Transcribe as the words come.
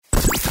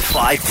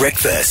5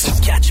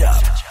 Breakfast. Catch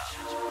up.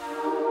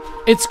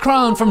 It's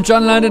Crown from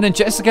John London and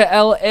Jessica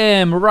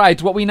LM.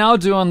 Right, what we now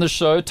do on the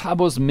show,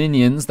 Thabo's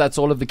Minions, that's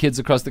all of the kids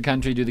across the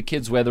country, do the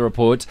kids' weather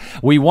report.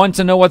 We want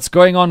to know what's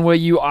going on where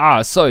you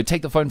are. So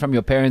take the phone from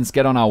your parents,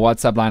 get on our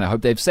WhatsApp line. I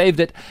hope they've saved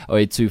it.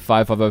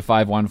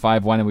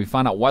 0825505151, and we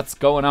find out what's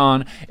going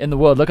on in the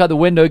world. Look out the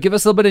window, give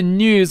us a little bit of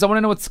news. I want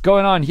to know what's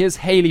going on. Here's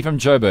Haley from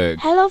Joburg.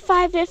 Hello,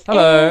 5FM.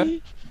 Hello.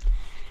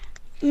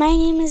 My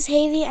name is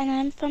Haley and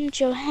I'm from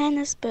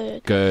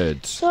Johannesburg.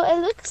 Good. So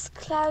it looks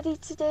cloudy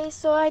today,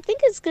 so I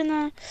think it's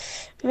gonna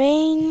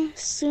rain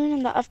soon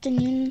in the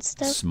afternoon and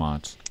stuff.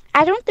 Smart.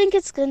 I don't think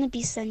it's gonna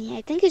be sunny.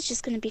 I think it's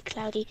just gonna be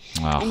cloudy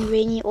and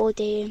rainy all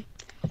day.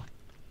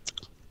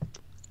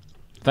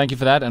 Thank you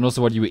for that, and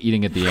also what you were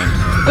eating at the end.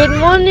 Good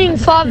morning,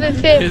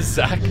 5FM. Here's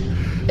Zach.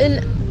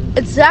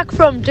 It's Zach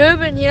from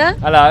Durban here.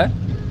 Hello.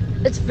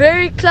 It's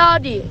very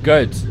cloudy.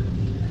 Good.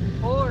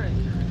 Boring.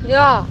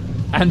 Yeah.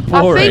 And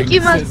boring. I think you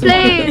must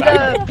play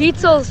the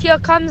Beatles' Here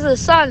Comes the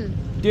Sun.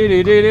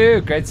 Do.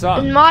 Great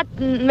song. It might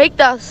make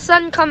the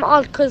sun come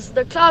out because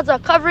the clouds are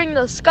covering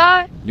the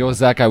sky. Yo,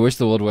 Zach, I wish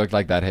the world worked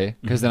like that, hey?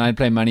 Because then I'd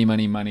play Money,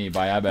 Money, Money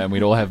by ABBA and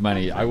we'd all have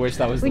money. I wish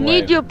that was the way. We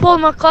need you, Paul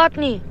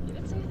McCartney. You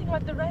didn't say anything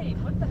about the rain.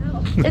 What the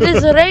hell? It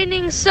is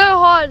raining so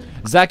hard.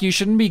 Zach, you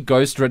shouldn't be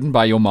ghost-ridden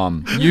by your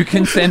mom. You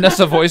can send us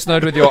a voice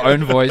note with your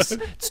own voice.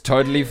 It's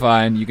totally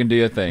fine. You can do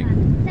your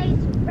thing.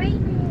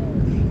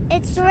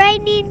 It's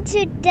raining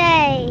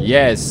today.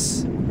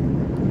 Yes.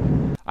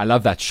 I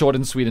love that. Short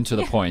and sweet and to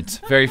the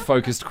point. Very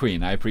focused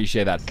queen. I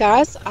appreciate that.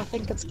 Guys, I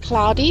think it's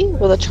cloudy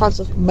with a chance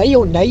of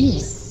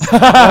mayonnaise.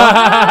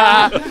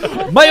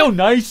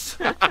 Mayonnaise.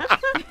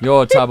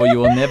 Yo, Thabo, you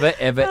will never,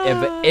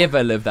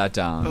 ever live that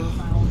down.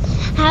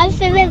 Hi,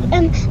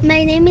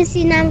 my name is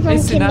Sina. I'm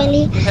from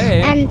Kimberley.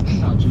 Hey. And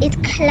it's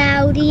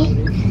cloudy.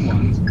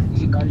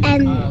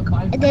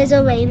 And there's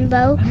a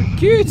rainbow.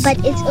 Cute. But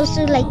it's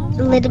also like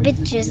a little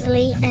bit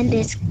drizzly and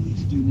there's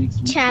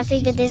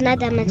traffic, but there's not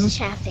that much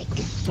traffic.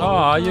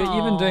 Oh, you're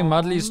even doing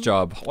Mudley's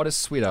job. What a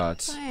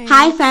sweetheart.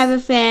 Hi,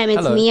 5FM.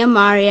 It's Hello. me,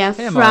 Amaria,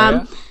 Hey, from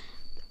Amaria.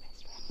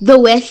 the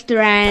West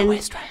Rand.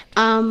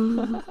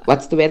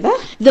 What's the weather?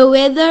 The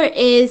weather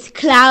is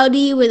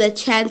cloudy with a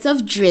chance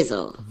of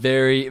drizzle.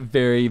 Very,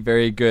 very,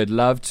 very good.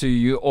 Love to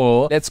you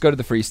all. Let's go to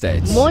the Free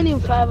State. Morning,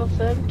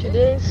 5FM.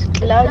 Today is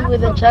cloudy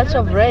with a chance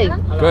of rain.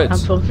 Good. I'm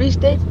from Free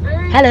State.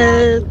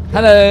 Hello.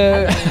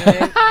 Hello.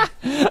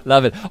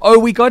 Love it. Oh,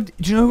 do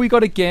you know who we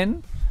got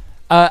again?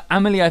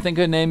 Amelie, I think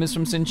her name is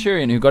from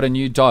Centurion, who got a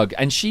new dog.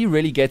 And she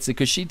really gets it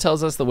because she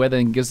tells us the weather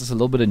and gives us a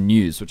little bit of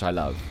news, which I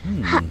love.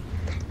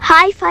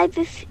 Hi,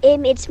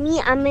 5FM. It's me,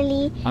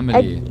 Amelie.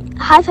 Amelie.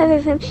 Hi,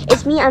 5FM.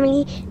 It's me,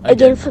 Amelie,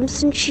 again from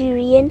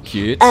Centurion.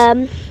 Cute.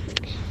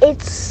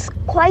 It's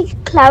quite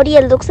cloudy.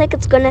 It looks like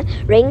it's gonna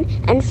rain.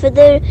 And for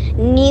the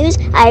news,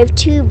 I have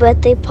 2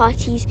 birthday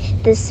parties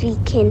this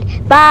weekend.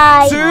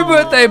 Bye. 2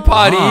 birthday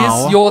parties.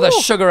 Wow. You're the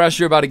sugar rush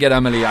you're about to get,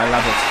 Amelie. I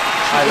love it.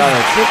 I love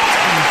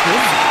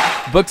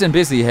it. Booked and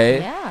busy, hey?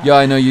 Yeah,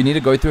 I know. You need to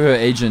go through her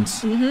agent.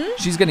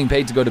 She's getting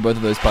paid to go to both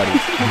of those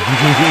parties.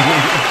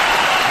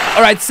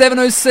 All right,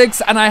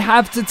 7:06, and I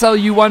have to tell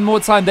you one more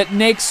time that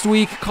next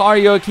week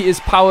karaoke is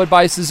powered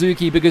by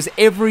Suzuki, because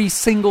every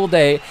single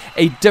day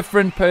a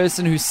different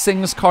person who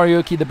sings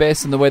karaoke the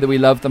best in the way that we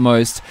love the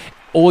most.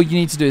 All you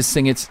need to do is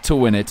sing it to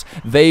win it.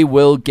 They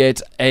will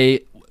get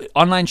a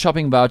online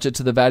shopping voucher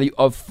to the value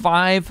of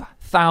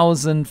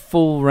 5,000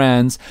 full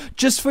rands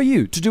just for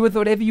you to do with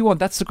whatever you want.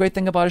 That's the great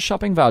thing about a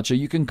shopping voucher.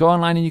 You can go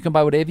online and you can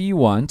buy whatever you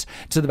want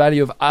to the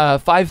value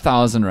of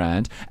 5,000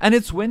 rand. And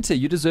it's winter.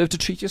 You deserve to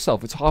treat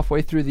yourself. It's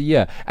halfway through the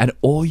year. And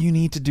all you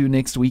need to do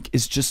next week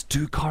is just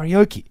do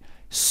karaoke.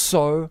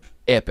 So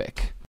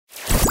epic.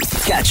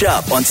 Catch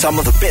up on some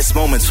of the best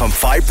moments from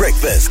 5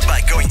 Breakfast by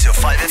going to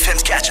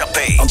 5FM's catch-up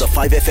page on the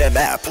 5FM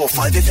app or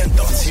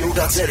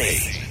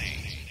 5FM.co.za.